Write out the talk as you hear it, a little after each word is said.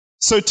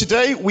So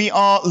today we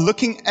are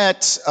looking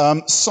at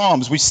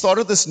Psalms. We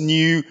started this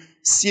new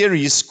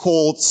series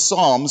called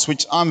Psalms,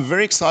 which I'm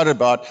very excited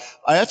about.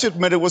 I have to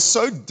admit it was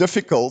so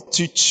difficult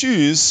to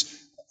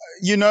choose.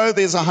 You know,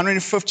 there's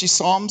 150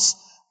 Psalms,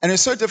 and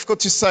it's so difficult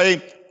to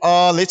say,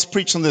 let's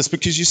preach on this,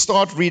 because you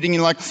start reading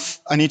and like,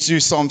 I need to do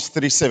Psalms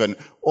 37,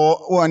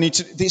 or I need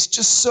to, there's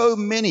just so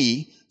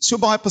many. So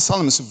baie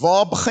psalms,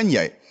 waar begin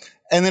jy?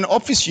 And then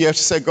obviously you have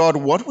to say, God,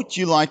 what would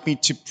you like me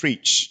to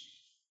preach?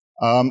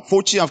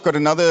 Fortunately, I've got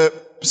another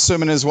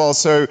sermon as well.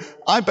 So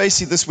I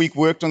basically this week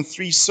worked on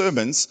 3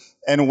 sermons,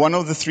 and one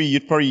of the 3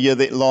 you'd probably hear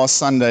the last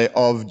Sunday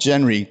of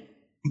January.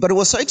 But it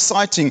was so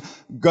exciting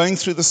going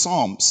through the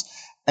Psalms.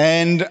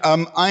 And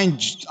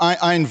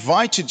I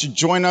invite you to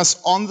join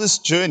us on this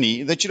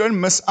journey that you don't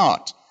miss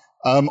out,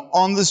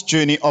 on this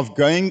journey of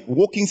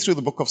walking through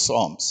the book of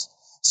Psalms.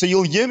 So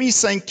you'll hear me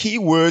saying key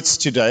words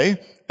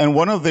today, and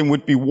one of them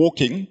would be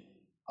walking,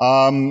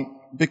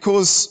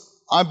 because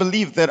I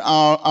believe that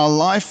our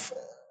life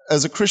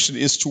as a Christian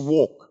is to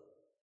walk.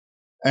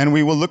 And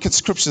we will look at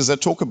scriptures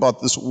that talk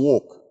about this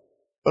walk.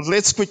 But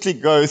let's quickly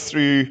go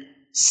through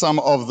some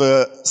of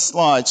the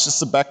slides,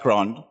 just the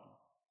background.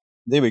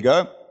 There we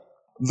go.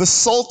 The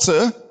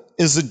Psalter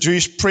is a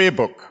Jewish prayer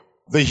book.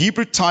 The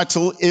Hebrew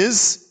title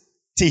is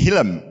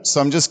Tehillim.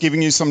 So I'm just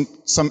giving you some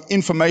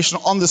information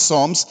on the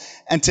Psalms.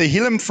 And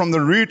Tehillim from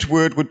the root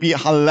word would be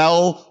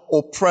Hallel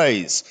or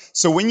praise.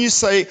 So when you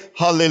say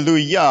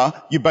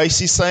Hallelujah, you're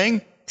basically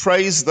saying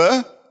praise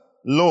the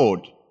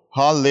Lord.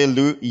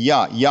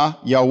 Hallelujah,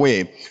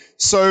 Yahweh.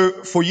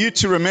 So for you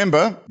to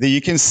remember, that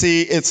you can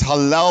see it's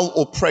Hallel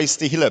or praise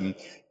Tehillim.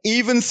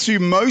 Even through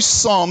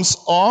most Psalms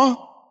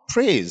are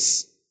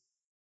prayers.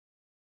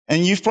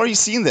 And you've probably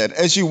seen that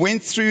as you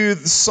went through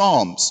the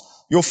Psalms.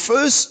 Your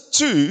first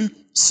 2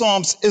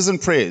 Psalms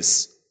isn't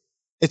prayers.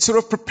 It sort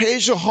of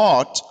prepares your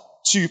heart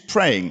to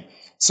praying.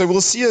 So we'll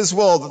see as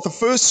well that the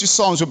first 2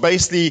 Psalms were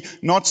basically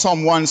not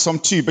Psalm 1, Psalm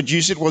 2, but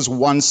usually it was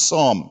one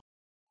Psalm.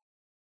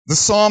 The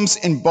Psalms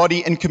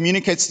embody and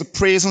communicates the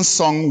prayers and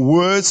song,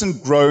 words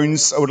and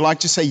groans. I would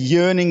like to say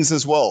yearnings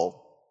as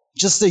well.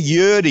 Just a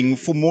yearning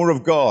for more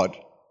of God.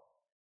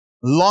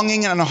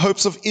 Longing and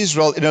hopes of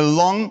Israel in a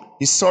long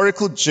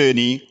historical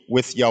journey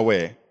with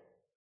Yahweh.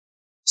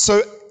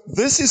 So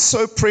this is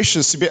so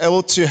precious to be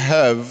able to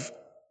have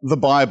the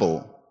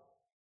Bible.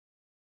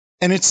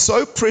 And it's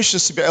so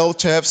precious to be able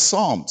to have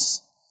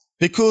Psalms,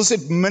 because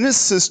it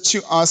ministers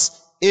to us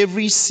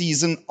every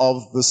season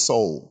of the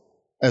soul,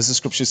 as the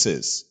scripture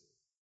says.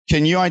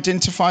 Can you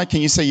identify?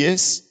 Can you say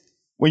yes?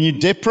 When you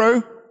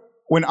depro,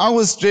 when I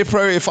was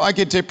depro, if I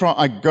get depro,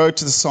 I go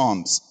to the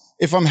Psalms.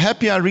 If I'm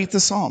happy, I read the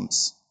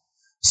Psalms.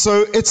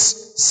 So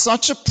it's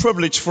such a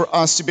privilege for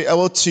us to be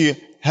able to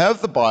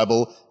have the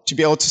Bible, to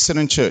be able to sit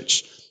in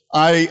church.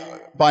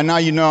 By now,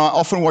 you know, I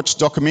often watch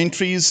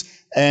documentaries,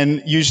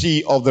 and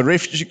usually of the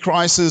refugee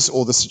crisis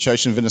or the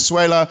situation in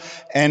Venezuela.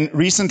 And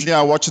recently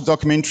I watched a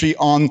documentary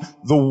on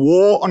the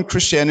war on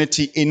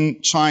Christianity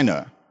in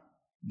China.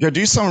 Go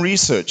do some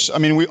research. I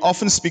mean, we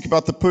often speak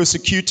about the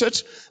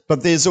persecuted,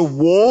 but there's a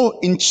war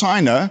in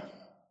China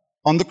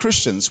on the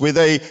Christians, where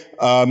they,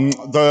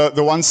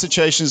 the one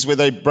situation is where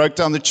they broke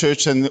down the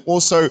church and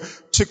also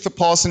took the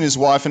pastor and his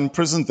wife and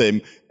imprisoned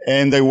them,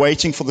 and they're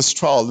waiting for this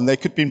trial, and they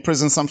could be in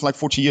prison something like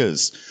 40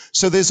 years.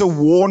 So there's a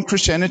war on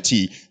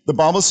Christianity. The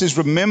Bible says,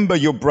 remember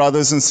your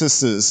brothers and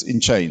sisters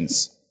in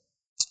chains.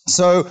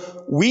 So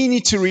we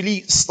need to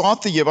really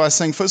start the year by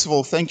saying, first of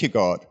all, thank you,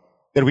 God,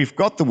 that we've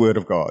got the Word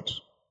of God.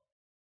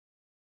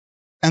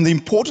 And the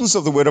importance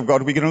of the Word of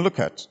God we're going to look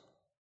at.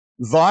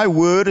 Thy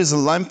word is a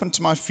lamp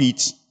unto my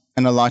feet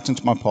and a light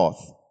unto my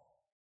path.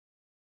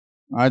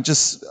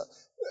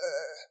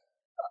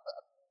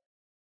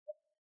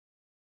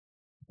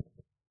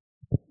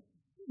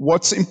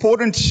 What's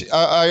important,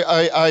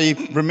 I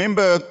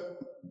remember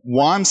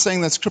why I'm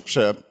saying that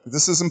scripture.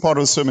 This isn't part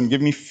of the sermon.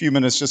 Give me a few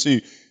minutes just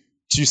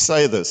to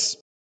say this.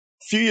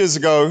 A few years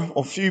ago,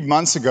 or a few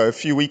months ago, a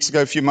few weeks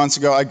ago, a few months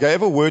ago, I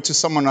gave a word to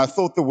someone. I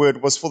thought the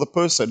word was for the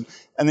person.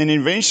 And then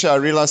eventually I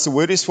realized the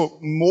word is for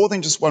more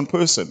than just one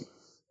person.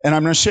 And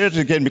I'm going to share it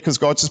again because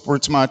God just brought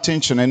it to my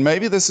attention. And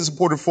maybe this is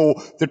important for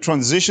the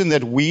transition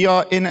that we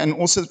are in, and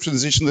also the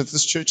transition that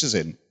this church is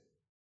in.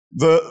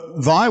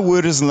 Thy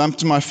word is a lamp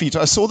to my feet.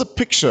 I saw the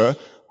picture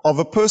of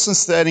a person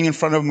standing in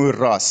front of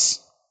moeras.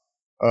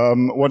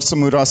 What's a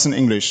moeras in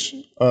English?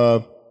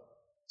 A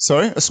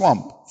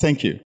swamp.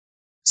 Thank you.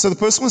 So the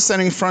person was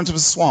standing in front of a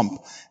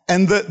swamp.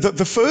 And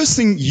the first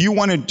thing you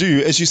want to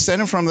do as you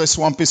stand in front of the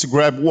swamp is to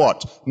grab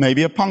what?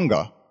 Maybe a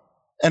panga.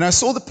 And I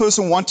saw the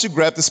person want to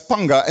grab this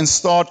panga and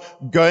start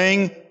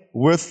going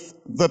with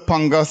the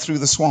panga through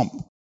the swamp.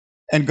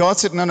 And God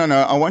said, no,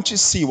 I want you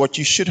to see what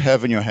you should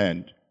have in your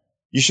hand.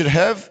 You should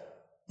have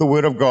the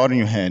word of God in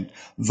your hand.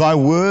 Thy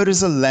word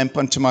is a lamp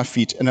unto my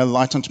feet and a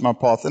light unto my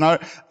path. And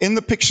in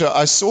the picture,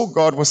 I saw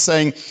God was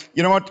saying,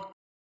 you know what?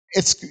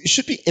 It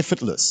should be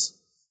effortless.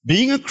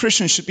 Being a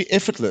Christian should be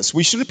effortless.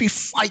 We shouldn't be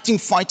fighting.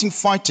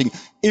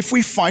 If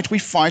we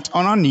fight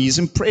on our knees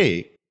in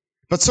prayer.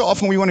 But so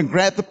often we want to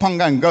grab the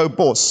panga and go,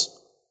 boss.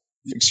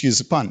 Excuse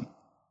the pun.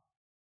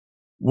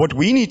 What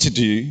we need to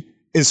do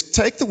is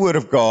take the Word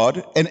of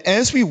God, and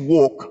as we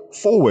walk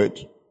forward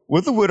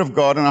with the Word of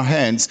God in our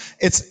hands,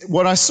 it's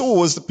what I saw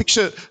was the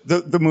picture,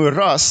 the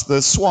moeras, the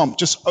swamp,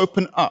 just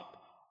open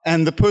up,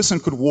 and the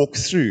person could walk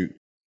through.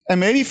 And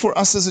maybe for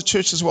us as a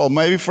church as well,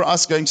 maybe for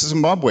us going to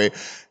Zimbabwe,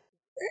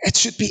 it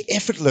should be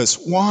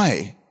effortless.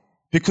 Why?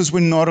 Because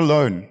we're not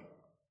alone.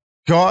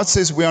 God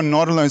says we are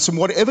not alone. So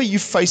whatever you're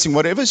facing,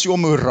 whatever's your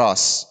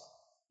moeras,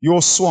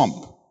 your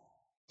swamp,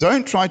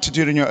 don't try to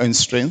do it in your own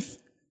strength.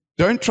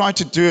 Don't try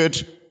to do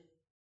it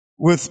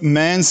with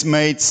man's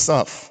made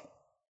stuff,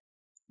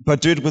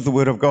 but do it with the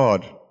Word of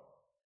God.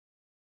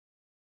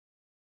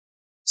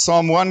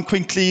 Psalm 1,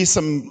 quickly,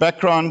 some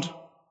background.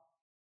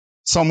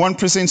 Psalm 1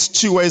 presents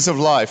two ways of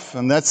life,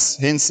 and that's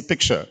hence the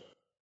picture.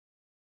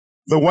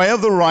 The way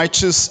of the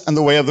righteous and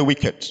the way of the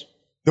wicked.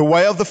 The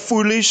way of the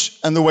foolish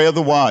and the way of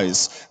the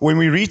wise. When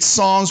we read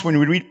Psalms, when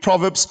we read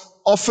Proverbs,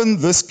 often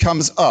this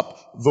comes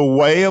up. The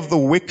way of the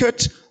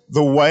wicked,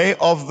 the way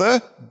of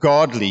the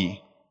godly.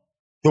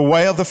 The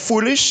way of the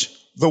foolish,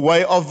 the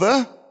way of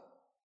the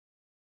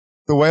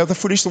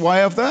foolish, the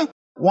way of the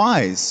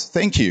wise.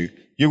 Thank you.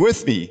 You're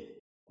with me.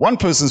 One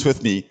person's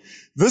with me.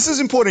 This is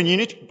important. You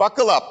need to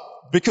buckle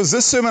up, because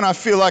this sermon I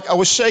feel like I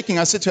was shaking.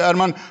 I said to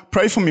Herman,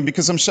 pray for me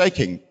because I'm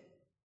shaking.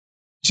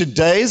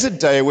 Today is a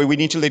day where we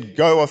need to let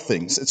go of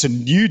things. It's a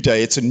new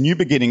day. It's a new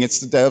beginning. It's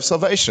the day of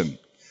salvation.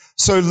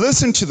 So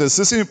listen to this.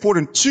 This is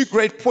important. Two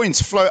great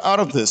points flow out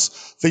of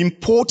this. The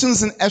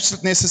importance and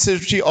absolute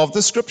necessity of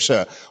the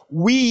scripture.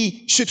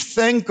 We should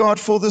thank God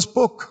for this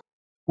book.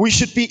 We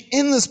should be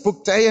in this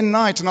book day and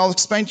night, and I'll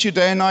explain to you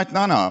day and night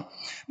now.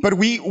 But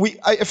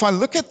if I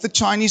look at the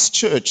Chinese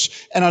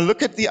church, and I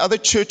look at the other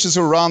churches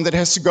around that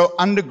has to go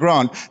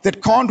underground,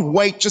 that can't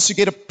wait just to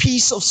get a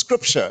piece of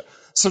scripture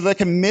so they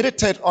can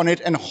meditate on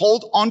it and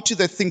hold on to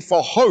that thing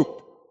for hope,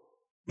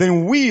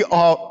 then we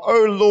are,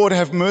 oh Lord,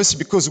 have mercy,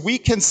 because we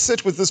can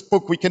sit with this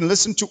book, we can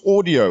listen to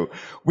audio,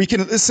 we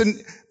can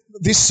listen.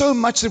 There's so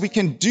much that we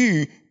can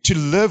do to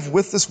live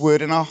with this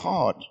word in our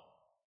heart.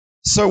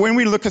 So when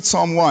we look at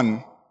Psalm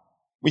 1,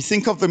 we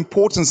think of the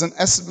importance and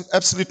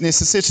absolute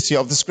necessity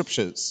of the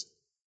scriptures.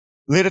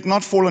 Let it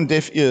not fall on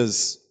deaf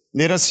ears.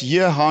 Let us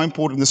hear how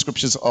important the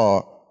scriptures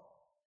are.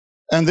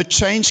 And the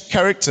changed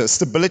character,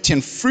 stability,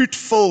 and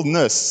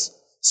fruitfulness.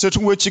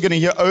 Certain words you're going to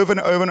hear over and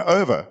over and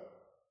over.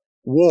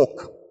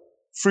 Walk,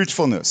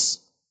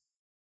 fruitfulness,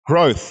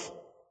 growth.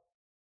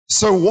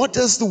 So what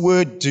does the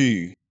word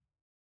do?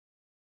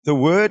 The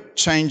word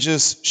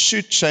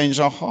should change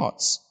our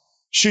hearts,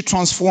 should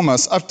transform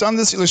us. I've done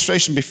this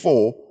illustration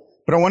before,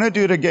 but I want to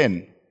do it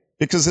again,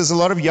 because there's a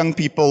lot of young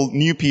people,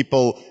 new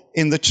people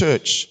in the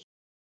church.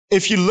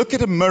 If you look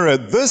at a mirror,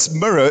 this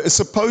mirror is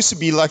supposed to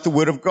be like the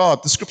Word of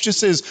God. The scripture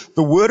says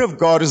the Word of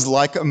God is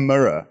like a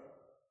mirror.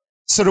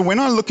 So that when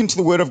I look into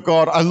the Word of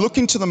God, I look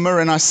into the mirror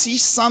and I see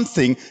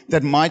something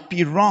that might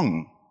be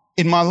wrong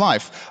in my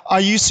life. I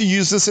used to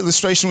use this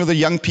illustration with the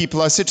young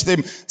people. I said to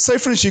them, say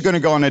for instance, you're going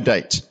to go on a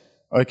date.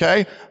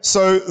 Okay?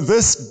 So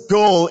this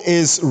girl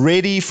is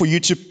ready for you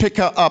to pick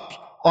her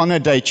up on a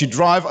date. You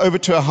drive over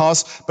to her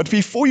house, but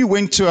before you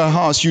went to her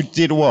house, you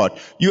did what?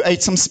 You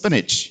ate some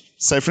spinach.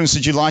 Say for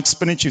instance, you like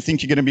spinach, you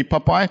think you're going to be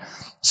Popeye,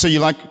 so you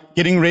like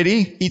getting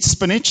ready, eat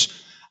spinach.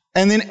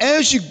 And then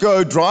as you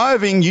go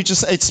driving, you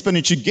just ate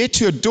spinach. You get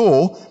to a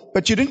door,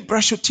 but you didn't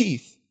brush your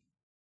teeth.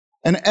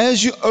 And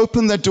as you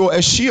open that door,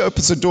 as she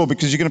opens the door,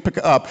 because you're going to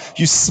pick her up,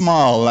 you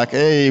smile like,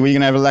 hey, we're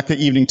going to have a lucky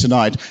evening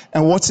tonight.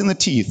 And what's in the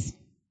teeth?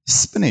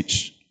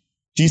 Spinach.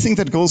 Do you think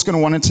that girl's going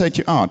to want to take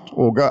you out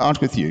or go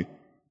out with you?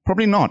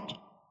 Probably not.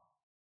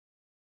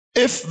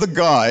 If the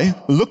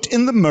guy looked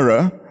in the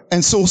mirror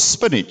and saw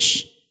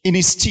spinach in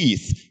his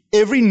teeth,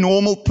 every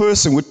normal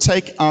person would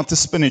take out the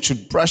spinach,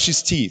 would brush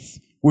his teeth,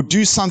 would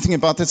do something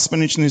about that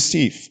spinach in his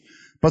teeth.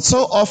 But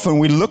so often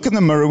we look in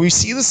the mirror, we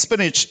see the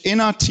spinach in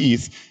our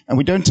teeth, and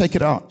we don't take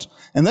it out.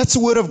 And that's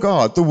the Word of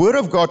God. The Word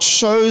of God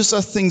shows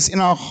us things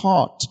in our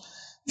heart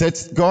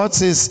that God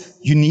says,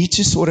 you need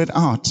to sort it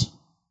out.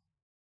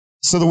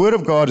 So the Word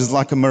of God is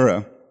like a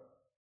mirror.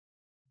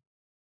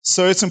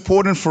 So it's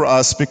important for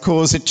us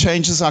because it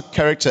changes our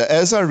character.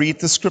 As I read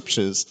the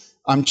scriptures,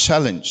 I'm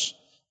challenged.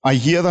 I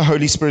hear the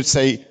Holy Spirit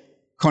say,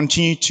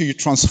 continue to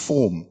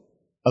transform.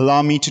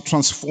 Allow me to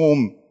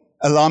transform.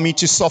 Allow me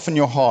to soften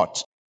your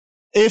heart.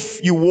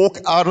 If you walk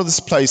out of this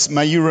place,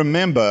 may you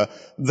remember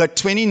that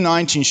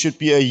 2019 should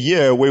be a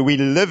year where we're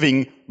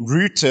living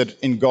rooted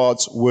in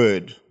God's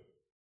Word.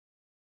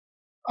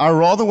 I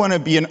rather want to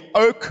be an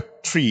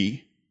oak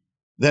tree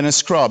than a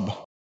scrub.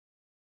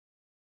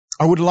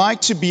 I would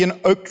like to be an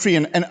oak tree,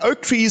 and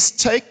oak trees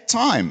take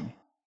time.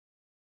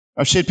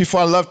 I've shared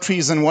before, I love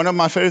trees, and one of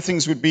my favorite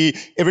things would be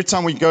every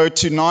time we go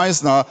to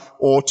Knysna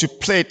or to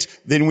Plet,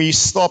 then we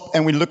stop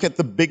and we look at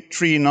the big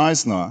tree in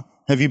Knysna.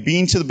 Have you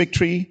been to the big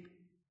tree?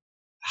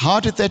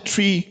 How did that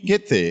tree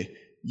get there?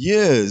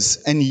 Years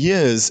and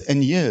years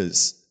and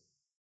years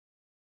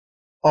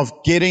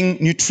of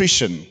getting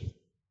nutrition.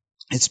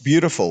 It's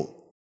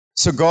beautiful.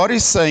 So God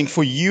is saying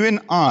for you and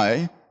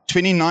I,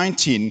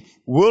 2019,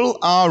 will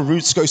our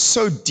roots go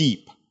so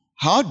deep?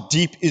 How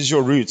deep is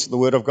your roots, the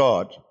Word of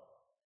God?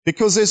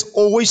 Because there's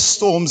always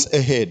storms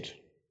ahead.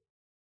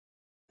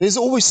 There's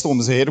always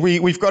storms ahead.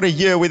 We've got a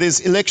year where there's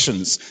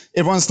elections.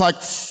 Everyone's like,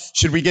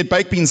 should we get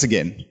baked beans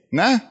again?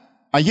 No.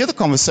 I hear the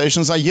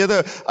conversations. I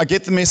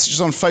get the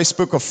messages on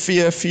Facebook of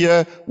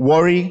fear,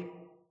 worry.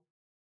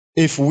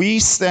 If we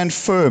stand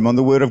firm on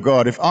the Word of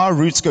God, if our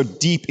roots go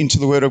deep into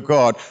the Word of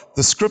God,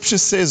 the Scripture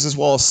says as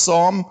well,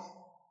 Psalm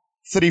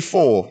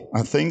 34,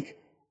 I think.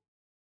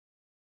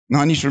 Now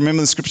I need to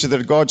remember the Scripture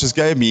that God just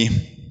gave me.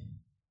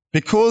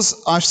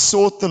 Because I've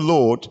sought the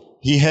Lord,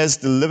 He has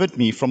delivered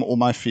me from all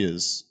my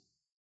fears.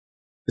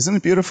 Isn't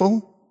it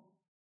beautiful?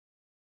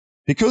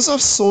 Because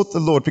I've sought the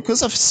Lord,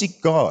 because I've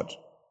seek God,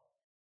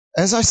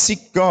 as I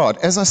seek God,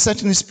 as I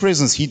sat in His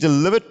presence, He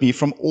delivered me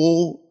from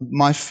all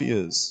my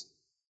fears.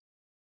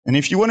 And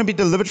if you want to be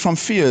delivered from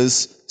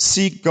fears,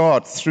 seek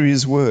God through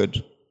His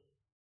Word.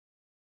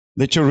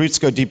 Let your roots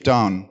go deep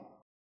down.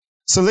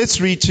 So let's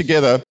read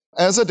together.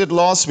 As I did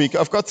last week,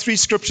 I've got 3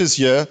 scriptures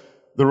here.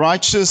 The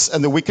righteous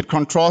and the wicked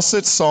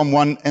contrasted, Psalm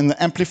 1 in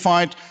the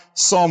Amplified,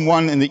 Psalm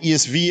 1 in the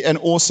ESV, and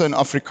also in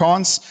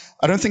Afrikaans.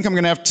 I don't think I'm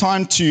going to have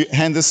time to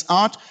hand this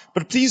out,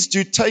 but please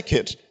do take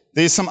it.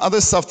 There's some other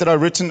stuff that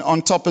I've written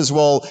on top as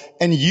well,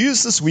 and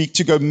use this week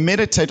to go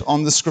meditate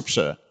on the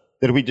scripture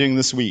that we're doing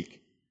this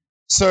week.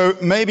 So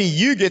maybe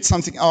you get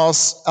something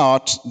else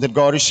out that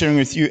God is sharing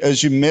with you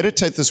as you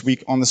meditate this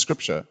week on the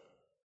scripture.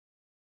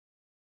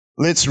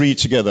 Let's read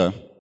together.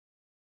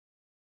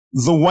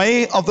 The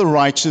way of the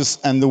righteous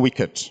and the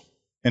wicked.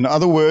 In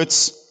other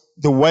words,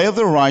 the way of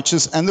the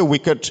righteous and the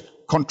wicked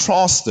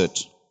contrasted,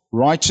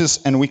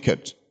 righteous and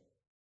wicked.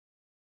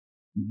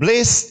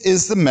 Blessed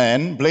is the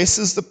man, blessed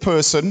is the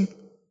person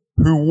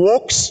who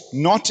walks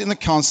not in the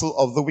counsel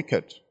of the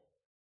wicked,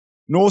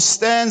 nor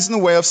stands in the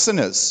way of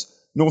sinners,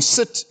 nor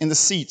sit in the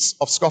seats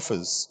of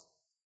scoffers.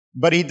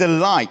 But he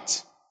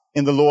delights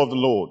in the law of the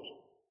Lord,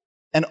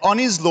 and on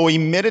his law he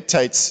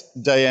meditates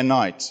day and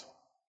night.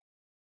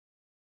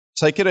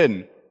 Take it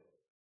in.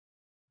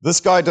 This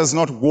guy does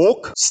not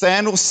walk,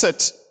 stand, or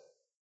sit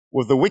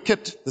with the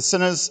wicked, the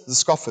sinners, the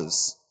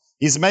scoffers.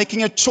 He's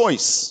making a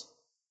choice.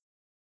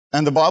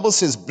 And the Bible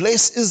says,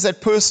 blessed is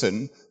that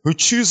person who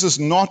chooses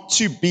not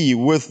to be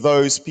with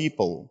those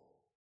people.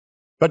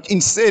 But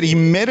instead, he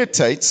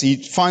meditates,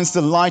 he finds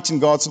delight in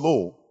God's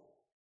law.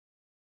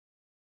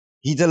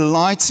 He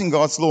delights in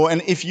God's law.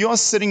 And if you are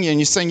sitting here and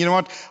you're saying, you know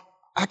what,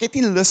 ek het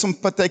nie lus om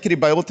partykeer die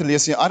Bible te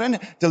lees nie. I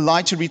don't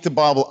delight to read the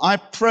Bible. I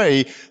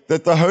pray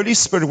that the Holy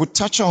Spirit would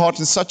touch your heart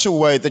in such a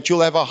way that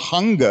you'll have a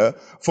hunger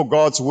for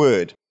God's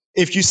Word.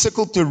 If you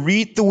sickle to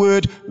read the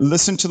Word,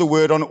 listen to the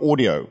Word on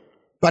audio.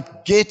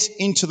 But get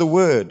into the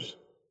Word.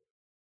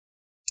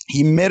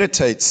 He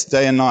meditates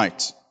day and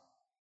night.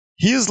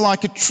 He is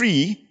like a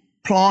tree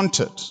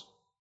planted.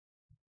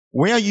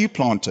 Where are you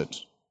planted?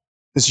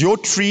 Is your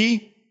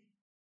tree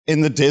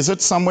in the desert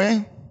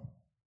somewhere?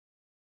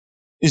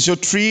 Is your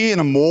tree in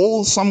a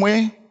mall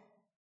somewhere?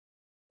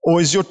 Or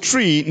is your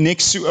tree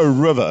next to a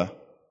river,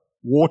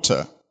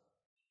 water?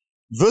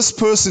 This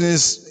person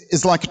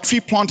is like a tree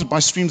planted by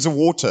streams of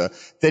water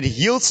that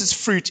yields its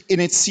fruit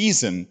in its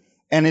season,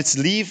 and its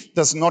leaf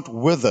does not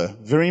wither,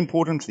 very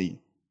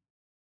importantly.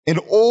 In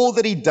all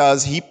that he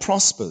does, he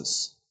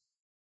prospers.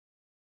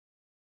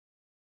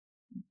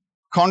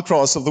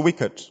 Contrast of the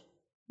wicked.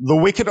 The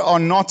wicked are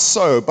not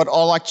so, but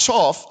are like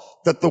chaff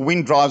that the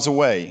wind drives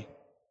away.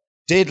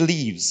 Dead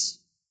leaves.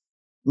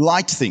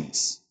 Light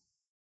things.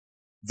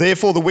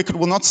 Therefore the wicked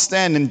will not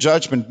stand in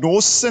judgment,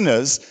 nor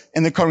sinners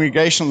in the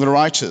congregation of the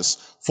righteous.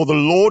 For the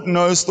Lord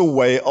knows the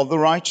way of the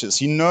righteous.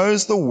 He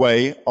knows the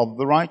way of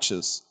the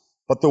righteous.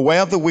 But the way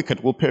of the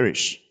wicked will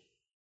perish.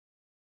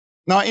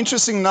 Now,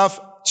 interesting enough,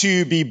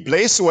 to be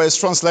blessed, or as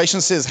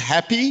translation says,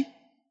 happy.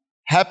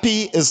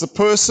 Happy is the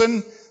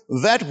person.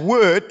 That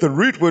word, the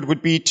root word,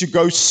 would be to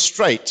go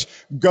straight,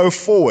 go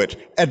forward,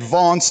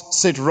 advance,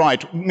 set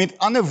right. In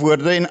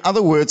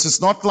other words,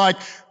 it's not like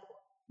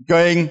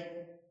going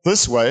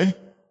this way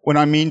when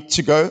I mean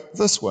to go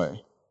this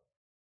way.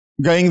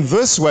 Going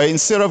this way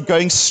instead of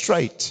going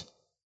straight.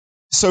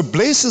 So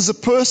blessed is a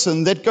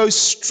person that goes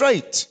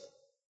straight,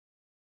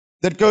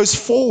 that goes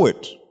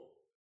forward,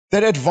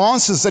 that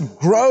advances, that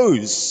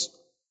grows.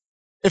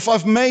 If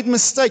I've made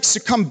mistakes, to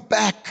come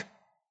back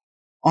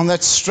on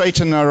that straight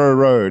and narrow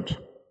road.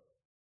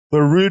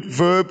 The root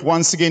verb,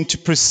 once again, to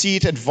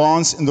proceed,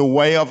 advance in the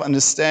way of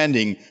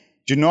understanding.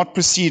 Do not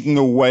proceed in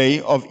the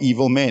way of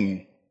evil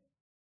men.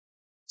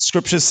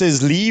 Scripture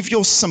says, leave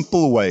your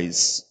simple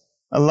ways.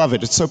 I love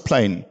it. It's so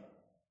plain.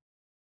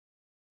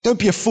 Don't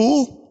be a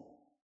fool.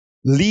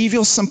 Leave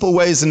your simple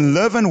ways and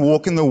live and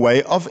walk in the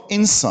way of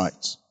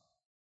insight.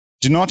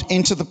 Do not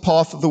enter the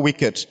path of the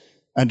wicked,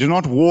 and do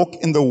not walk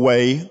in the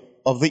way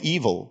of the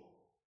evil.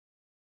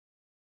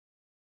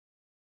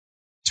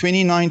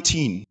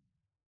 2019.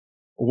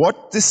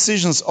 What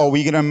decisions are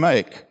we going to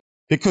make?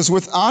 Because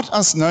without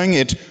us knowing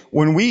it,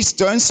 when we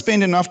don't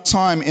spend enough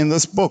time in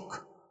this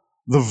book,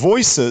 the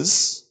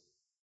voices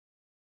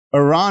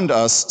around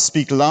us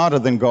speak louder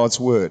than God's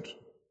word.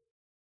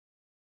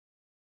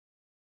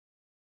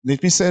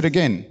 Let me say it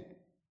again.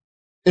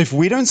 If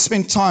we don't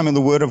spend time in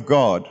the Word of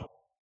God,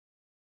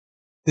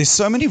 there's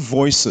so many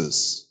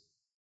voices.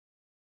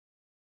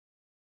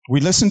 We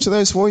listen to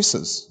those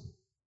voices,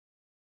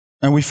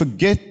 and we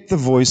forget the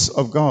voice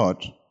of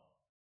God.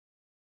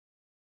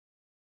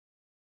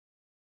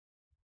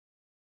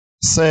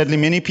 Sadly,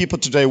 many people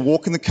today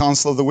walk in the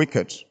counsel of the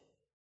wicked.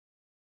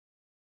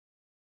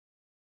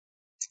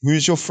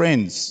 Who's your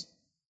friends?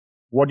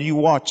 What do you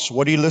watch?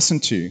 What do you listen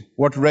to?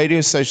 What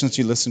radio stations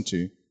do you listen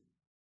to?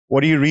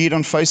 What do you read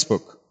on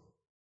Facebook?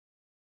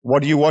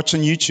 What do you watch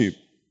on YouTube?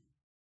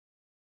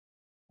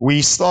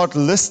 We start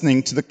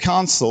listening to the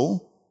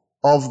counsel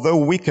of the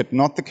wicked,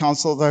 not the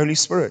counsel of the Holy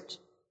Spirit.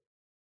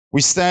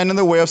 We stand in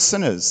the way of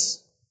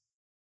sinners.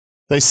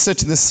 They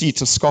sit in the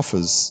seat of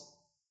scoffers.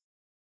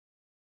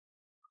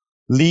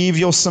 Leave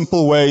your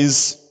simple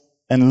ways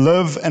and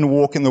live and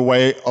walk in the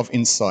way of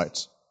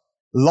insight.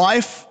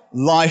 Life,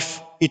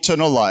 life,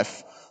 eternal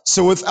life.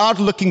 So without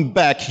looking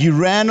back, he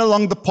ran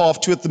along the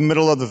path to the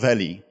middle of the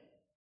valley.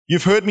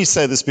 You've heard me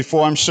say this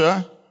before, I'm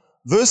sure.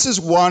 This is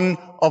one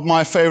of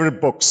my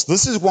favorite books.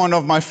 This is one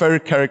of my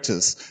favorite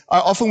characters.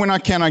 Often when I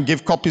can, I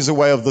give copies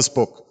away of this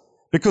book,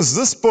 because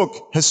this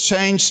book has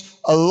changed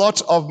a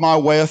lot of my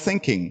way of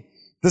thinking.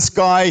 This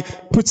guy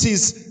puts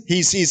his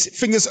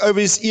fingers over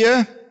his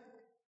ear,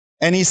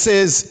 and he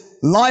says,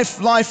 life,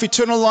 life,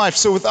 eternal life.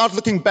 So without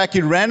looking back,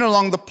 he ran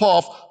along the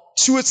path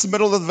towards the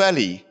middle of the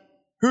valley.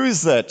 Who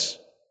is that?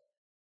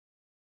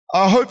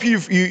 I hope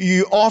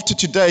you after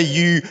today,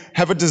 you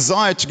have a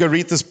desire to go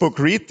read this book.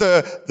 Read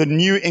the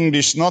New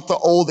English, not the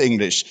Old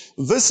English.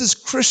 This is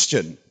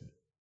Christian.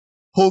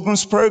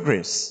 Pilgrim's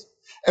Progress.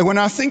 And when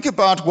I think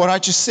about what I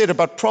just said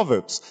about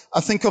Proverbs,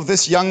 I think of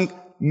this young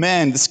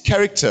man, this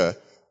character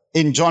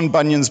in John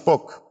Bunyan's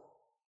book,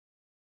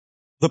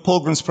 The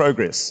Pilgrim's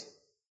Progress.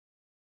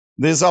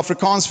 There's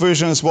Afrikaans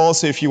version as well,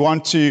 so if you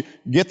want to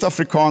get the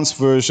Afrikaans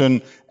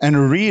version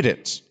and read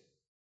it.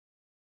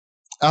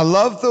 I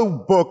love the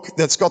book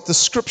that's got the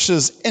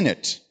scriptures in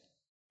it,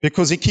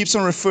 because he keeps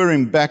on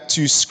referring back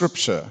to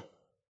scripture.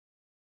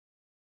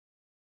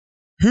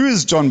 Who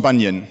is John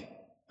Bunyan?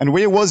 And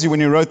where was he when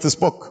he wrote this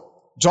book?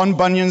 John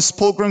Bunyan's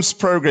Pilgrim's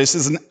Progress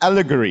is an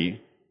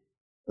allegory.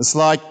 It's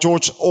like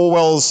George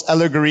Orwell's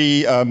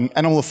allegory,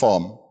 Animal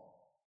Farm.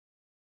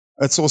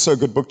 It's also a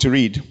good book to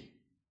read.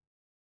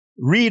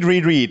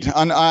 Read.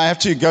 And I have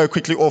to go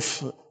quickly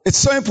off. It's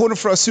so important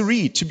for us to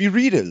read, to be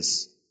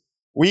readers.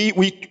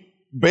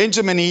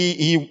 Benjamin,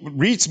 he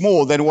reads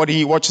more than what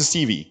he watches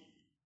TV.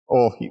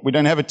 Or we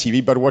don't have a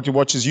TV, but what he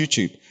watches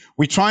YouTube.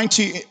 We're trying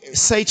to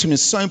say to him,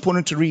 it's so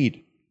important to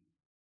read.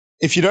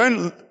 If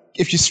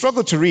you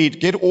struggle to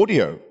read, get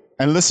audio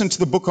and listen to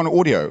the book on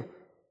audio.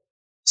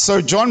 So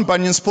John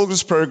Bunyan's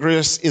Pilgrim's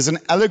Progress is an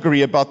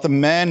allegory about the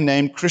man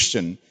named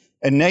Christian,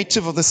 a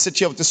native of the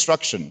city of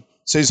destruction.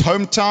 So his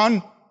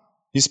hometown,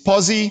 his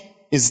posse,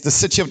 is the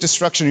city of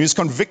destruction. He was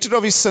convicted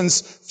of his sins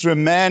through a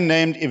man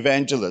named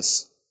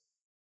Evangelist.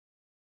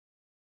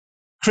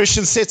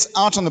 Christian sets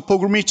out on the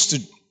pilgrimage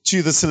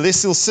to the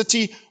celestial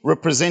city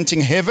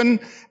representing heaven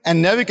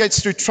and navigates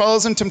through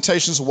trials and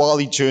temptations while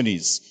he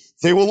journeys.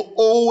 There will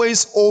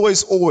always,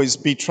 always, always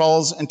be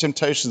trials and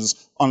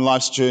temptations on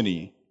life's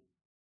journey.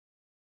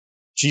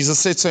 Jesus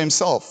said so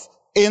himself,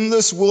 in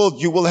this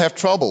world you will have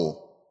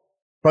trouble,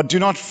 but do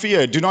not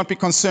fear, do not be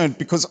concerned,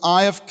 because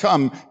I have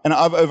come and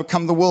I've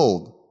overcome the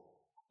world.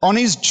 On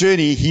his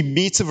journey, he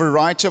meets a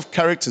variety of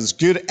characters,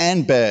 good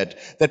and bad,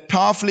 that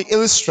powerfully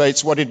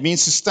illustrates what it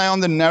means to stay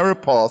on the narrow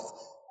path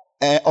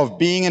of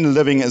being and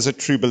living as a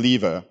true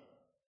believer.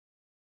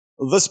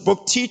 This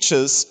book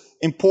teaches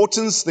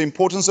the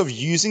importance of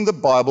using the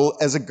Bible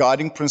as a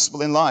guiding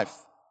principle in life,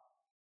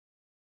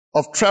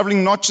 of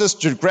traveling not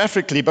just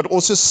geographically, but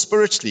also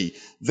spiritually,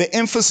 the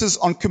emphasis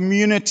on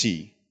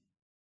community.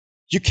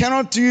 You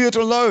cannot do it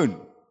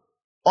alone.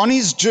 On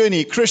his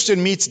journey,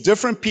 Christian meets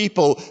different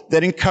people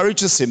that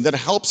encourages him, that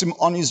helps him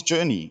on his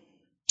journey.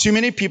 Too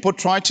many people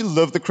try to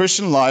live the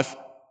Christian life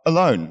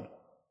alone.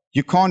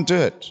 You can't do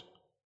it.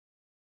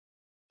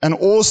 And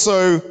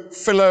also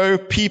fellow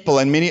people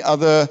and many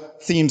other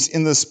themes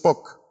in this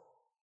book.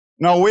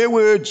 Now, where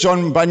were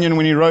John Bunyan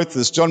when he wrote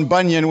this? John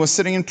Bunyan was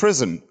sitting in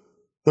prison.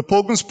 The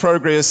Pilgrim's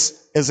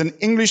Progress is in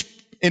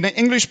an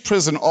English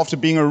prison after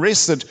being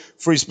arrested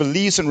for his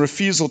beliefs and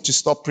refusal to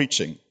stop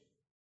preaching.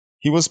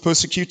 He was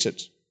persecuted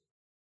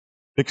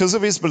because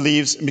of his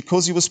beliefs and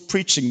because he was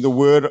preaching the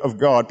word of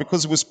God,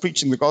 because he was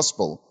preaching the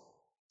gospel.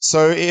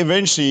 So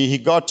eventually he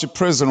got to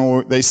prison,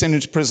 or they sent him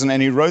to prison,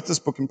 and he wrote this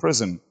book in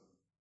prison.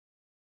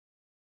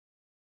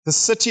 The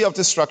city of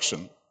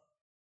destruction.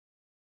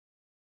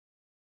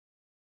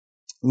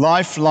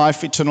 Life,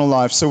 life, eternal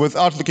life. So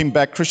without looking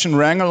back, Christian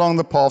ran along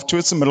the path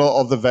towards the middle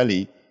of the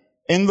valley.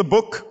 In the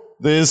book,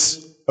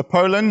 there's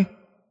Apollyon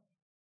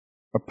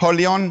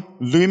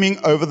looming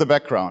over the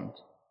background.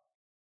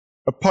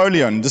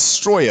 Apollyon,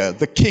 destroyer,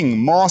 the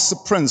king, master,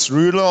 prince,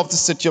 ruler of the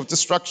city of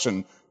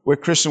destruction, where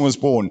Christian was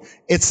born.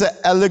 It's an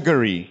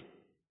allegory.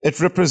 It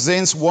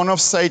represents one of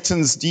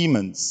Satan's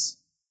demons,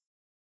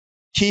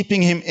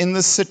 keeping him in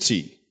the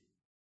city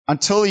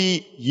until he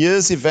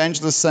hears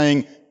evangelists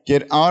saying,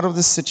 get out of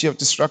the city of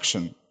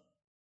destruction.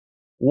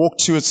 Walk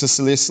towards the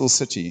celestial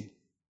city.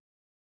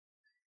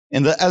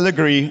 In the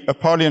allegory,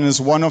 Apollyon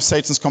is one of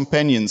Satan's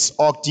companions,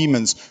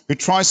 archdemons, who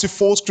tries to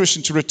force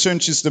Christian to return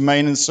to his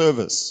domain and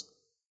service.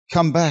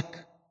 Come back.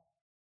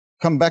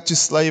 Come back to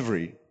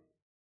slavery.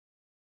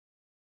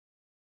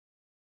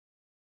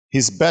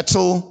 His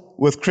battle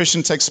with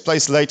Christian takes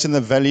place late in the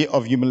valley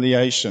of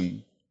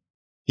humiliation.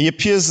 He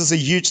appears as a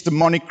huge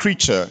demonic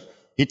creature.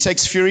 He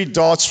takes fiery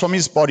darts from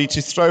his body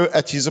to throw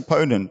at his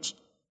opponent.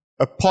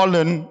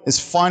 Apollyon is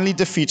finally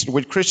defeated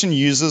when Christian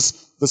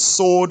uses the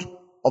sword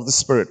of the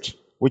Spirit,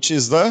 which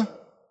is let's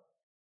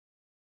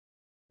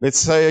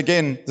say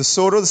again, the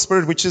sword of the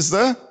Spirit, which is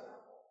the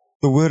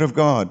Word of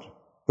God,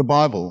 the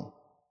Bible.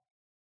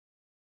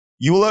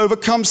 You will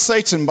overcome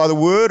Satan by the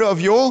word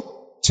of your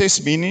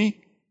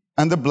testimony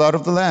and the blood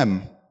of the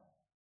Lamb.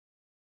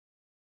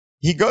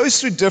 He goes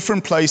through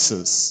different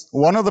places.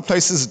 One of the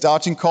places is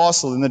Doubting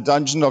Castle in the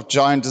dungeon of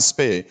giant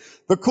despair.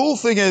 The cool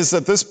thing is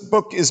that this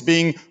book is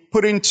being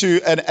put into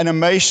an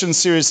animation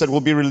series that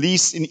will be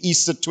released in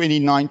Easter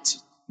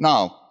 2019.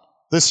 Now,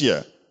 this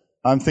year.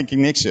 I'm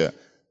thinking next year.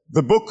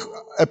 The book,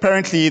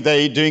 apparently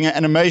they're doing an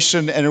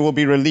animation and it will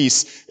be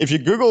released. If you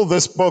Google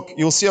this book,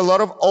 you'll see a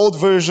lot of old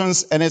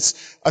versions, and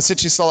I said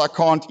to Sal, I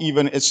can't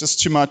even, it's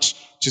just too much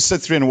to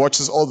sit through and watch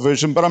this old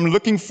version, but I'm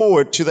looking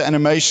forward to the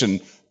animation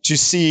to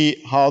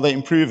see how they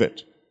improve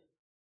it.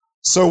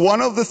 So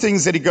one of the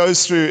things that he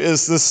goes through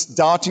is this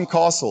Doubting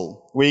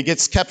Castle, where he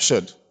gets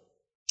captured.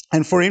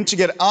 And for him to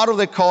get out of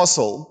that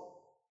castle,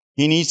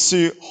 he needs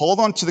to hold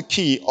on to the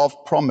key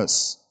of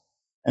promise.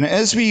 And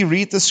as we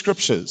read the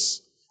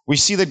scriptures, we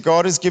see that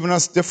God has given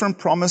us different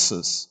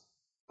promises,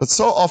 but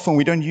so often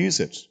we don't use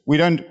it. We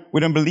don't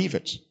believe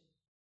it.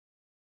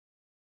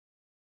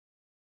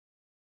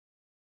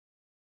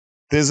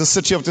 There's a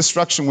city of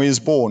destruction where he's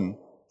born,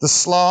 the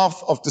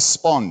slough of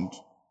despond,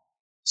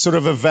 sort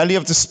of a valley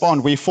of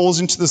despond where he falls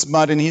into this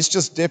mud and he's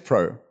just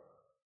depro.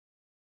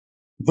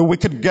 The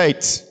wicket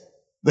gate,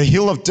 the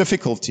hill of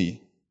difficulty,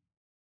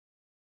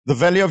 the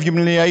valley of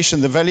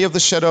humiliation, the valley of the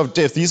shadow of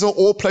death. These are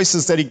all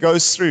places that he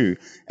goes through.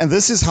 And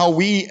this is how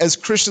we, as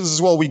Christians as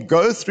well, we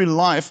go through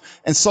life,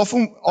 and so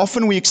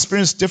often we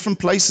experience different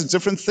places,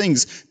 different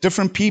things,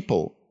 different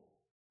people.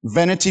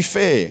 Vanity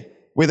Fair,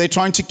 where they're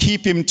trying to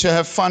keep him to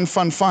have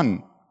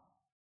fun.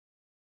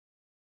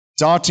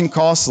 Doubting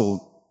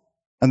Castle,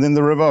 and then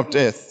the river of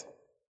death.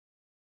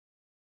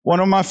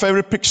 One of my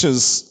favorite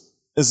pictures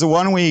is the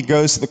one where he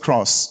goes to the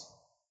cross.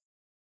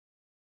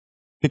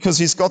 Because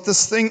he's got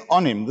this thing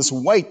on him, this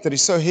weight that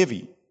is so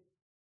heavy.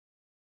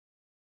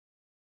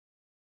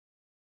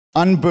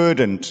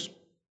 Unburdened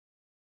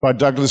by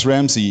Douglas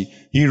Ramsey,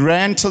 he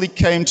ran till he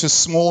came to a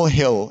small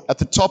hill, at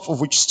the top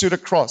of which stood a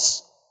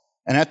cross,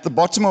 and at the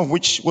bottom of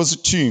which was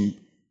a tomb.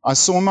 I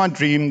saw in my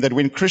dream that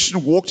when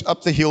Christian walked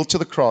up the hill to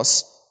the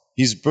cross,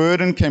 his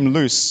burden came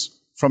loose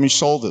from his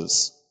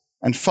shoulders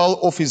and fell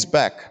off his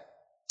back,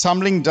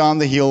 tumbling down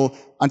the hill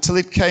until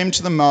it came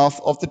to the mouth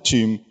of the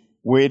tomb,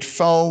 where it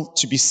fell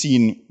to be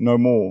seen no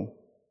more.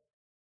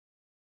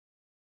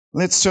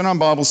 Let's turn our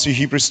Bibles to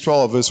Hebrews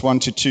 12, verse 1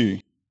 to 2.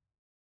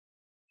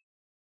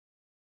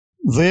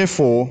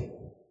 Therefore,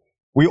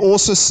 we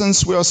also,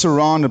 since we are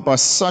surrounded by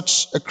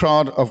such a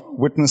cloud of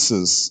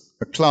witnesses,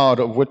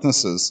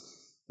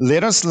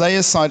 let us lay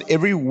aside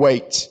every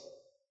weight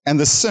and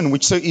the sin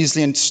which so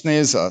easily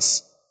ensnares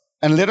us,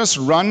 and let us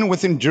run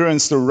with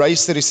endurance the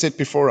race that is set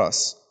before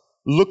us,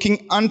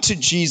 looking unto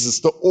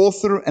Jesus, the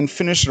author and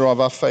finisher of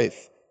our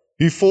faith,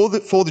 who for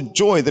the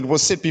joy that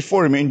was set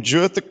before him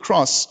endured the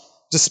cross,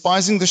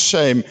 despising the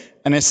shame,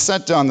 and has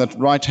sat down at the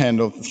right hand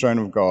of the throne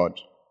of God.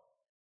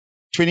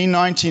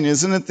 2019,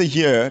 isn't it the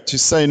year to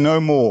say no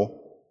more?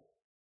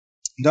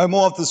 No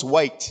more of this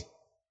weight.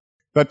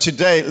 But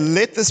today,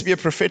 let this be a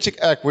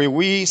prophetic act where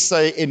we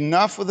say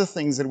enough of the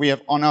things that we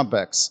have on our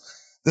backs,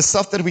 the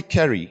stuff that we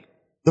carry,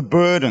 the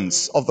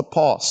burdens of the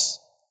past,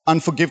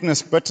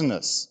 unforgiveness,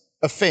 bitterness,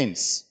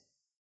 offense.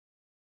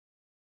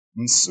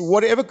 And so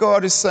whatever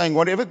God is saying,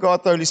 whatever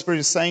God the Holy Spirit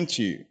is saying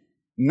to you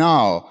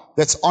now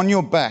that's on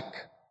your back,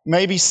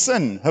 maybe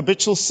sin,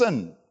 habitual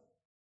sin.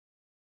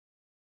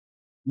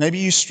 Maybe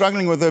you're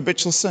struggling with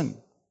habitual sin.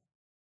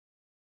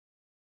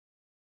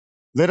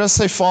 Let us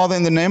say, Father,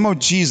 in the name of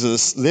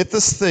Jesus, let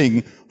this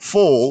thing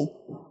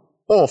fall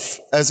off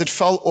as it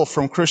fell off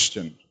from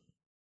Christian,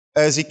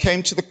 as he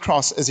came to the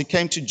cross, as he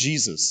came to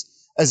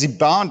Jesus, as he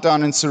bowed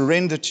down and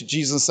surrendered to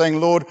Jesus,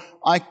 saying, Lord,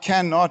 I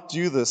cannot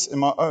do this in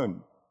my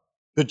own.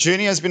 The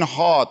journey has been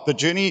hard. The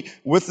journey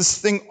with this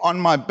thing on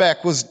my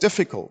back was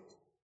difficult.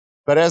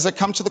 But as I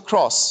come to the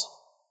cross,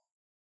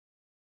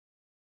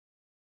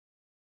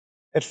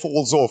 it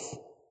falls off.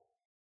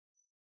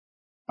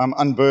 I'm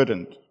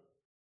unburdened.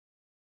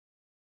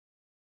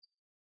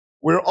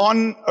 We're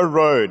on a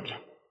road.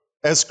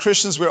 As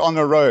Christians, we're on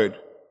a road.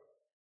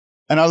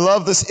 And I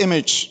love this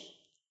image,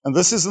 and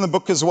this is in the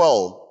book as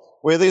well,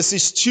 where there's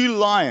these two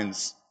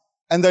lions,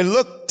 and they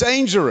look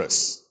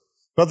dangerous.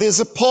 But there's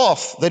a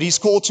path that he's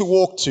called to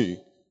walk to.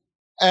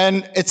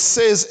 And it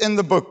says in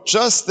the book,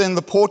 just then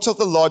the porter of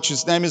the lodge,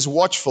 whose name is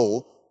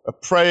Watchful, a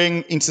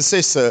praying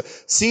intercessor,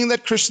 seeing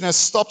that Christian has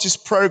stopped his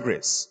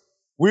progress.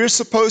 We're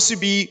supposed to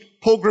be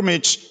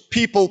pilgrimage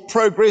people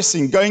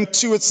progressing, going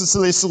towards the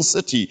celestial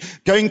city,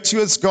 going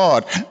towards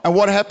God. And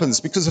what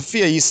happens? Because of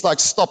fear, he's like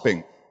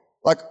stopping.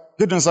 Like,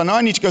 goodness, I know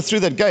I need to go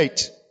through that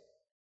gate,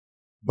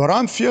 but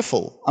I'm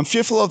fearful. I'm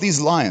fearful of these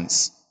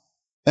lions.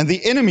 And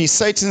the enemy,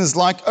 Satan, is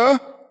like a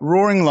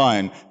roaring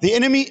lion. The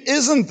enemy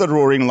isn't the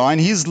roaring lion.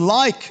 He's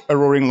like a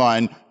roaring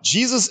lion.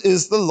 Jesus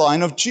is the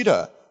Lion of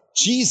Judah.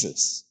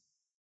 Jesus.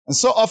 And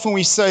so often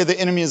we say the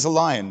enemy is a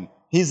lion.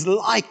 He's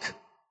like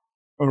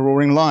a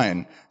roaring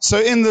lion. So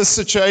in this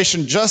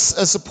situation, just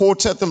as the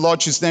porter at the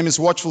lodge, whose name is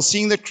Watchful,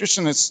 seeing that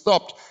Christian has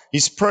stopped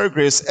his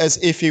progress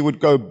as if he would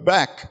go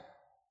back,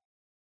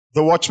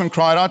 the watchman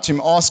cried out to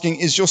him, asking,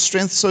 is your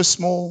strength so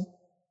small,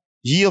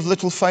 ye of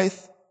little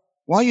faith?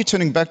 Why are you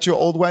turning back to your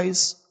old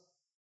ways?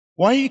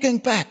 Why are you going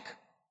back?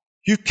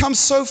 You've come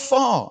so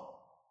far.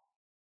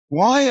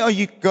 Why are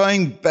you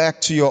going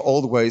back to your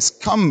old ways?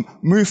 Come,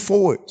 move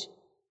forward.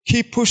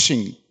 Keep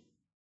pushing.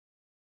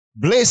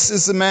 Blessed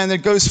is the man that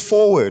goes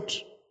forward.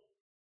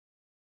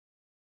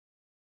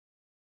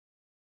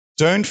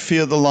 Don't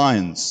fear the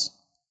lions,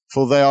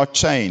 for they are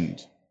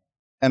chained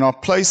and are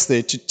placed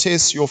there to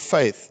test your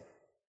faith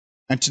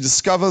and to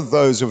discover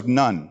those who have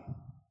none.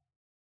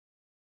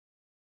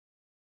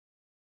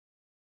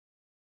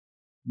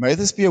 May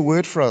this be a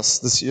word for us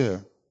this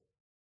year.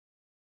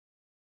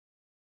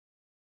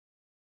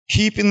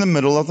 Keep in the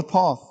middle of the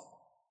path.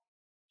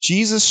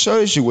 Jesus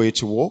shows you where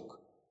to walk.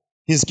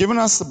 He's given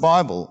us the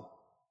Bible.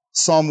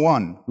 Psalm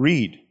 1,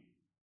 read.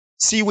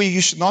 See where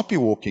you should not be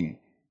walking,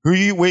 where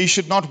you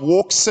should not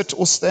walk, sit,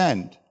 or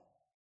stand.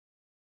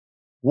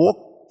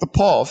 Walk the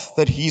path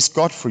that He's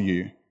got for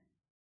you.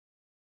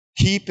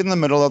 Keep in the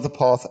middle of the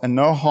path, and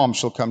no harm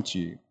shall come to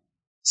you.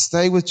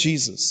 Stay with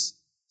Jesus.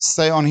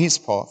 Stay on His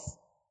path.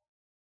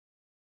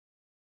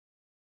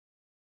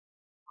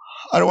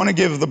 I don't want to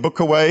give the book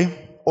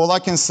away. All I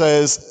can say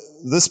is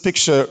this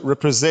picture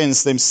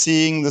represents them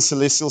seeing the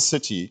celestial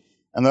city,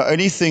 and the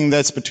only thing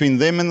that's between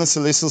them and the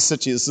celestial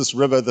city is this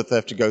river that they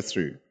have to go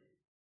through.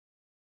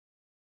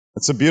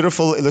 It's a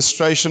beautiful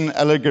illustration,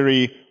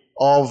 allegory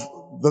of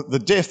the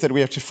death that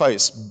we have to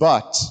face,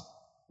 but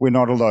we're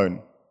not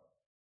alone.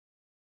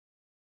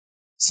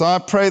 So I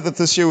pray that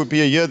this year would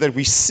be a year that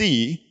we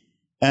see,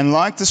 and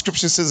like the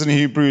scripture says in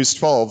Hebrews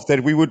 12,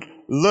 that we would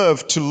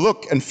live to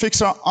look and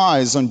fix our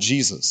eyes on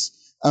Jesus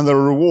and the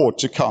reward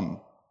to come.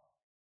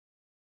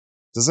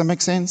 Does that make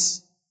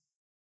sense?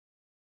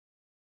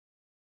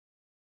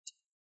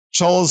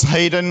 Charles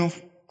Hayden,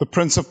 the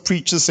Prince of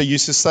Preachers, he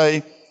used to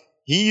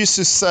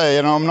say,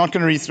 and I'm not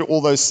going to read through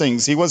all those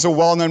things. He was a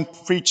well-known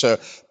preacher,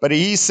 but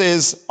he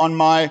says on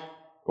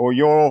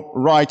your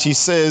right, he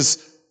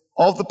says,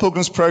 of the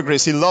Pilgrim's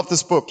Progress, he loved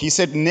this book. He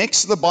said,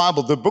 next to the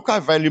Bible, the book I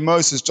value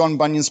most is John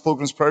Bunyan's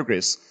Pilgrim's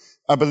Progress.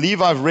 I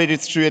believe I've read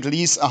it through at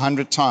least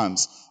 100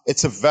 times.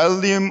 It's a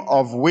volume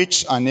of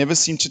which I never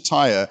seem to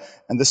tire,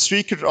 and the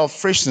secret of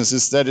freshness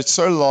is that it's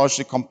so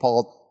largely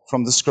compiled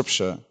from the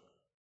scripture.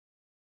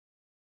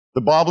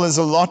 The Bible has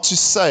a lot to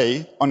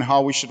say on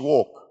how we should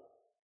walk.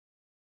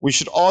 We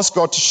should ask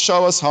God to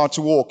show us how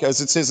to walk,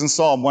 as it says in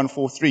Psalm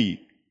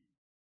 143.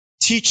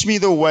 Teach me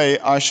the way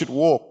I should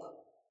walk,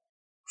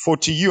 for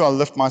to you I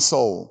lift my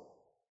soul.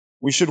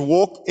 We should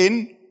walk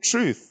in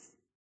truth.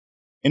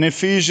 In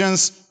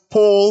Ephesians,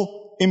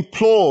 Paul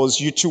implores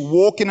you to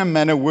walk in a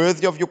manner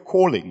worthy of your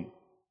calling,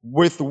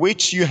 with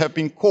which you have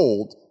been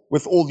called,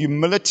 with all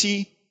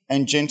humility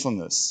and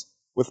gentleness,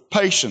 with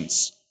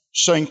patience,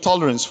 showing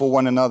tolerance for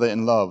one another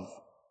in love.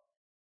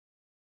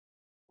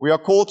 We are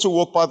called to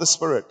walk by the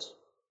Spirit.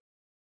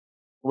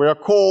 We are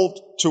called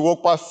to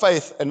walk by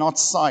faith and not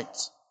sight.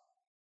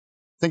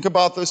 Think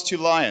about those two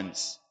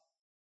lions.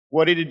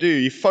 What did he do?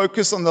 He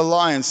focused on the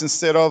lions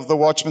instead of the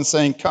watchman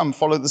saying, come,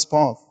 follow this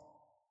path.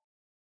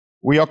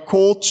 We are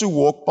called to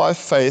walk by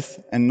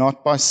faith and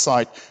not by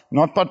sight,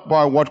 not but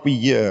by what we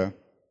hear.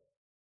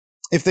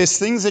 If there's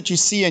things that you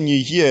see and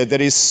you hear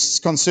that is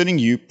concerning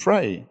you,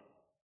 pray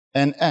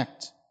and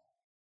act.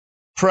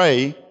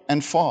 Pray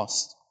and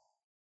fast.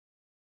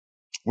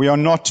 We are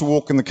not to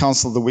walk in the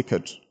counsel of the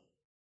wicked.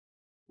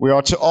 We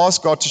are to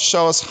ask God to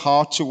show us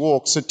how to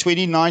walk. So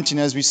 2019,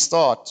 as we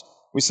start,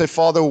 we say,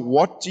 Father,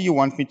 what do you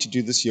want me to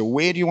do this year?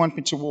 Where do you want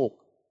me to walk?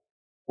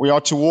 We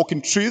are to walk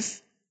in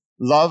truth,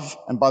 love,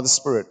 and by the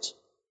Spirit.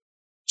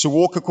 To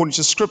walk according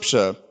to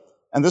Scripture.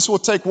 And this will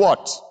take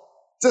what?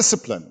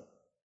 Discipline,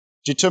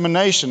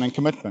 determination, and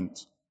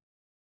commitment.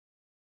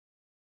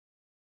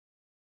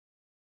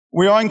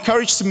 We are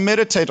encouraged to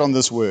meditate on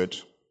this word.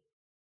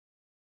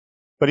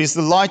 But his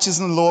delight is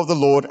in the law of the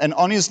Lord, and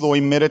on his law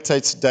he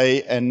meditates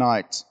day and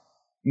night.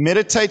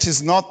 Meditate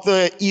is not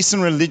the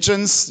Eastern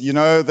religions,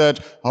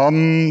 that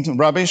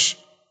rubbish.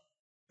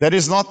 That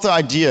is not the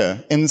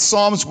idea. In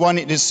Psalms 1,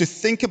 it is to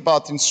think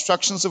about the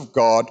instructions of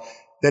God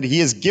that he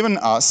has given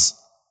us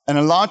and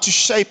allow to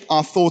shape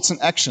our thoughts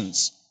and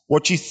actions.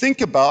 What you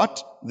think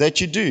about,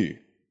 that you do.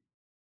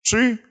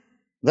 True?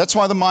 That's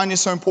why the mind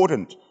is so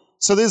important.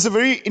 So there's a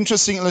very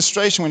interesting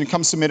illustration when it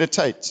comes to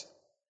meditate.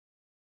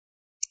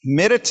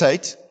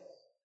 Meditate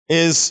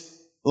is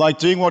like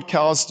doing what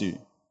cows do.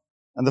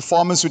 And the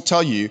farmers would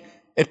tell you,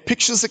 it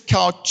pictures a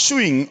cow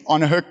chewing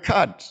on her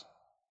cud.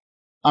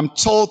 I'm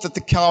told that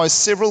the cow has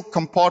several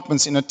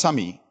compartments in her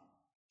tummy.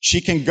 She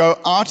can go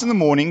out in the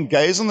morning,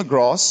 gaze on the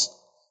grass.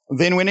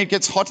 Then when it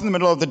gets hot in the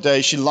middle of the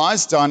day, she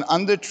lies down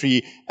under a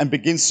tree and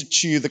begins to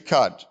chew the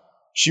cud.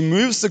 She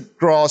moves the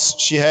grass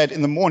she had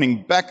in the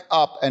morning back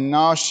up, and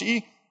now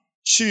she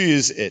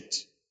chews it.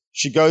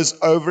 She goes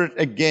over it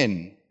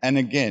again and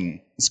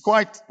again. It's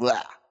quite, blah.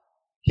 Can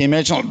you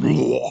imagine?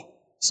 Blah.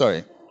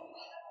 Sorry.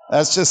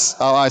 That's just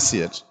how I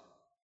see it.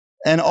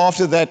 And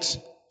after that,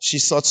 she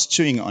starts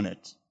chewing on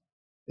it.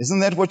 Isn't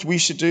that what we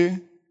should do?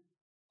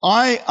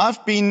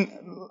 I've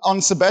been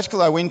on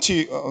sabbatical. I went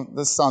to,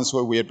 this sounds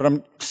so weird,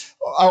 but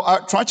I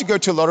tried to go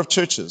to a lot of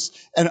churches.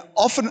 And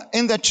often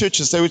in that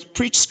churches, they would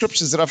preach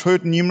scriptures that I've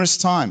heard numerous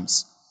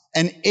times.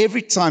 And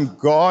every time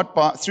God,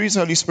 through His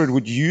Holy Spirit,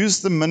 would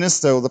use the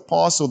minister or the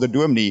pastor or the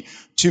dominee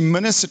to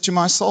minister to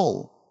my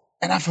soul.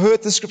 And I've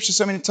heard the scripture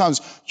so many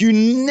times. You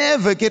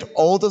never get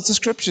old of the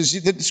scriptures.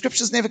 The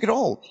scriptures never get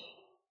old.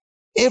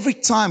 Every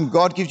time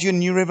God gives you a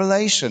new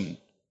revelation.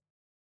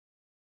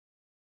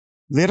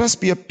 Let us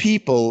be a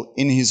people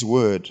in His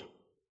word.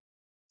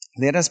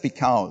 Let us be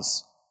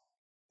cows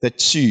that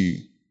chew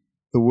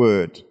the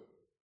word.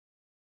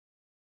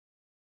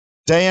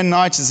 Day and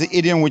night is the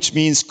idiom which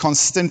means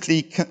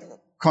constantly,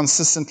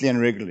 consistently, and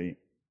regularly.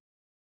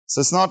 So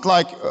it's not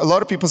like a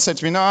lot of people say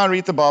to me, no, I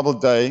read the Bible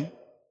day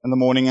in the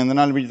morning and then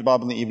I read the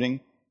Bible in the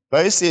evening.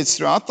 Basically, it's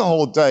throughout the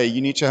whole day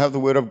you need to have the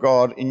word of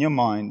God in your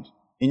mind,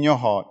 in your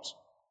heart.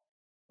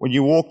 When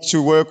you walk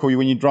to work or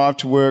when you drive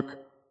to work,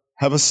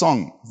 have a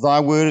song. Thy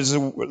word is a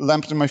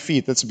lamp to my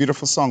feet. That's a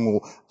beautiful song.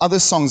 Or other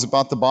songs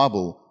about the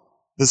Bible.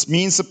 This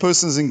means the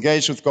person is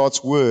engaged with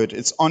God's word.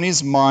 It's on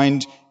his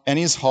mind and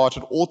his heart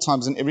at all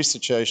times in every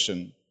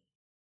situation.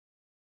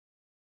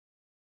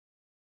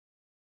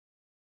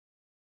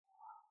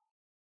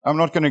 I'm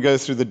not going to go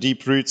through the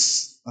deep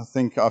roots. I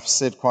think I've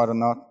said quite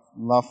enough.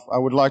 I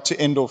would like to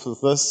end off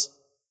with this.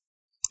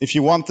 If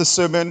you want the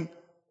sermon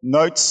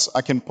notes,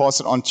 I can pass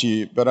it on to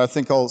you, but I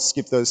think I'll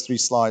skip those 3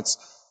 slides.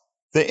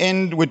 The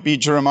end would be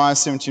Jeremiah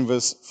 17,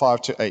 verse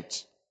 5 to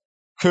 8.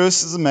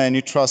 Cursed is the man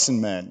who trusts in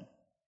man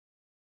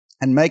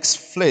and makes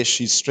flesh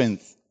his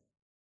strength,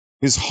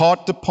 whose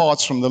heart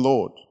departs from the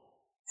Lord.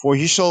 For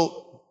he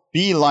shall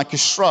be like a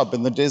shrub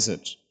in the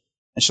desert,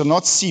 and shall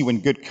not see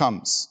when good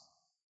comes,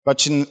 but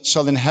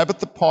shall inhabit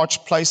the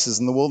parched places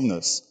in the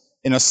wilderness,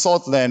 in a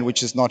salt land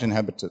which is not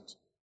inhabited.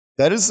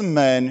 That is the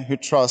man who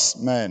trusts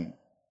man.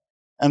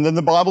 And then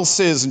the Bible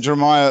says in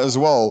Jeremiah as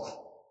well,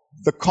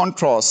 the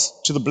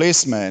contrast to the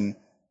blessed man,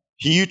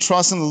 he who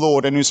trusts in the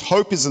Lord and whose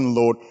hope is in the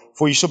Lord,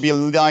 for he shall be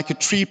like a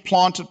tree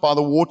planted by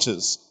the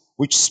waters,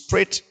 which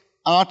spread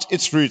out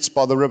its roots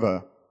by the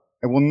river,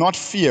 and will not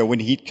fear when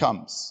heat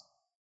comes.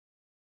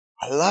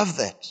 I love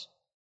that.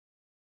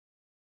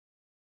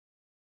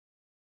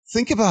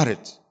 Think about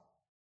it.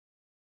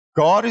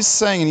 God is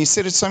saying, and He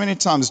said it so many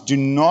times, do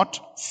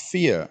not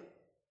fear.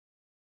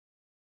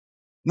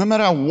 No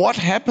matter what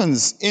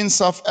happens in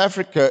South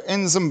Africa,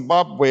 in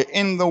Zimbabwe,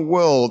 in the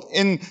world,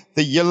 in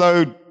the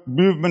yellow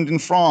movement in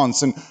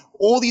France, and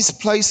all these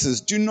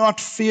places, do not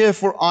fear,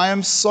 for I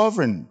am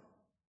sovereign,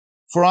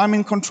 for I'm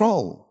in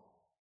control.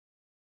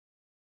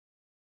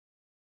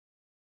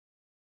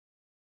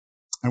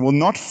 And will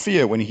not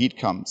fear when heat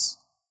comes,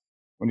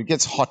 when it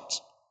gets hot.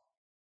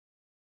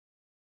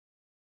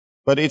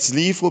 But its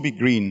leaf will be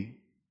green,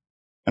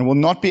 and will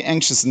not be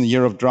anxious in the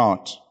year of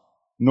drought,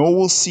 nor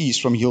will cease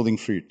from yielding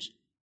fruit.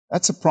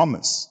 That's a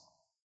promise.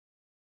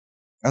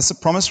 That's a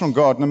promise from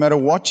God. No matter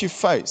what you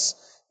face,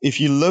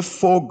 if you live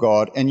for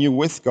God and you're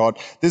with God,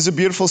 there's a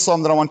beautiful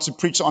psalm that I want to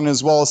preach on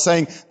as well,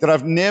 saying that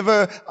I've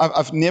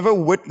never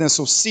witnessed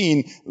or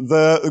seen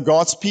the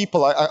God's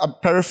people. I'm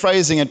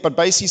paraphrasing it, but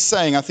basically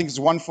saying, I think it's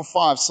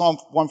 145, Psalm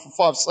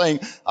 145, saying,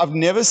 I've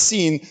never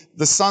seen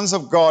the sons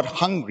of God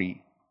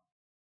hungry,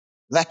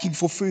 lacking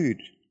for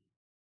food.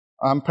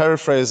 I'm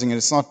paraphrasing it.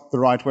 It's not the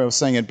right way of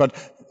saying it, but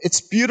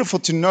it's beautiful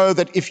to know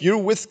that if you're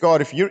with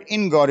God, if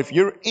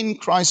you're in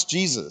Christ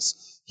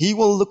Jesus, He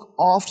will look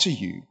after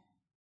you.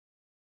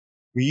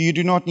 You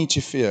do not need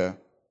to fear.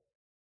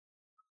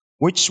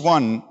 Which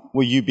one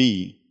will you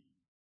be?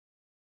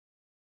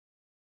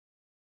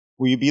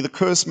 Will you be the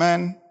cursed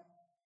man,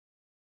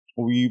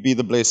 or will you be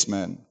the blessed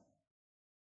man?